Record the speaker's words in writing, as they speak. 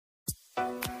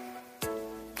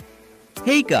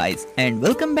Hey guys, and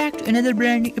welcome back to another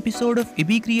brand new episode of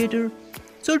EB Creator.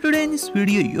 So today in this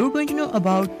video you're going to know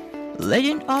about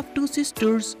Legend of Two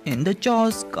Sisters in the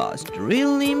Jaws cast,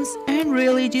 real names and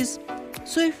real ages.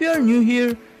 So if you are new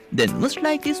here, then must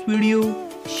like this video,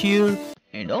 share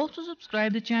and also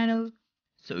subscribe the channel.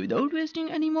 So without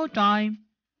wasting any more time,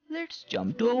 let's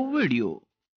jump to our video.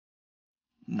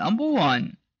 Number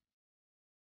 1.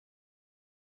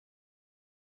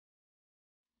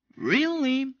 Real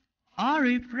name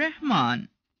Aarif Rahman.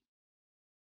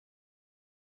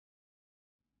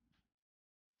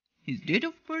 His date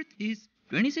of birth is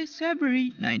 26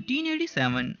 February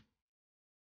 1987.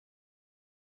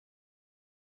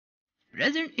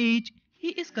 Present age, he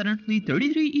is currently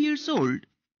 33 years old.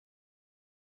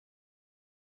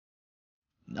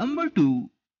 Number 2.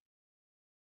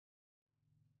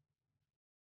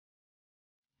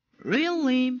 Real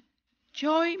name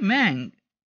Meng.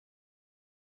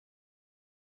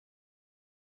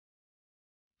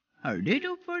 Her date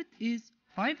of birth is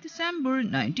 5 December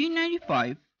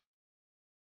 1995.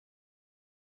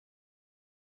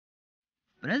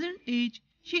 Present age,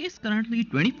 she is currently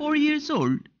 24 years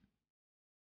old.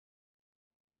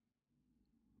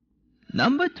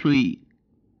 Number 3.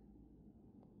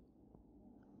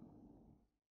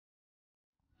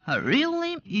 Her real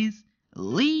name is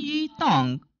Lee Ji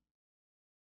Tong.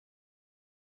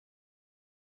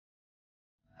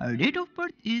 Her date of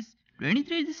birth is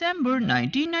 23 December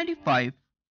 1995.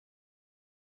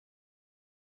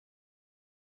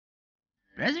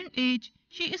 Present age,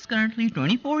 she is currently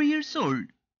 24 years old.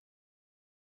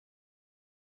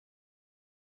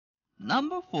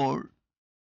 Number 4.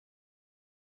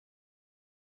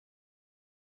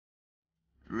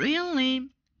 Real name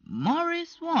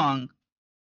Maurice Wang.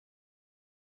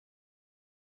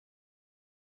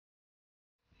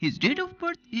 His date of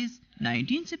birth is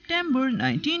 19 September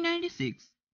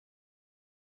 1996.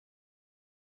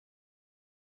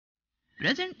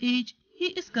 Present age, he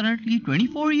is currently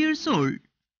 24 years old.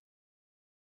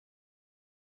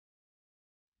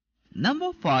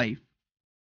 Number 5.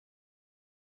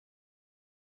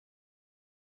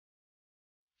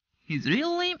 His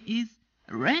real name is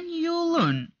Ren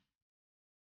Yulun.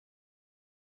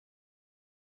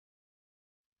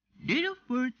 Date of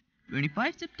birth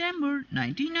 25 September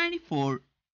 1994.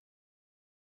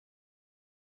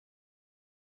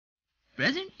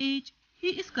 Present age,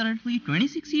 he is currently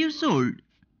 26 years old.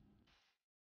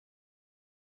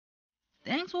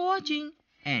 Thanks for watching,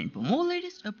 and for more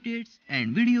latest updates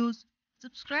and videos,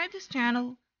 subscribe this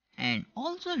channel and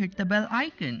also hit the bell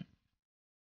icon.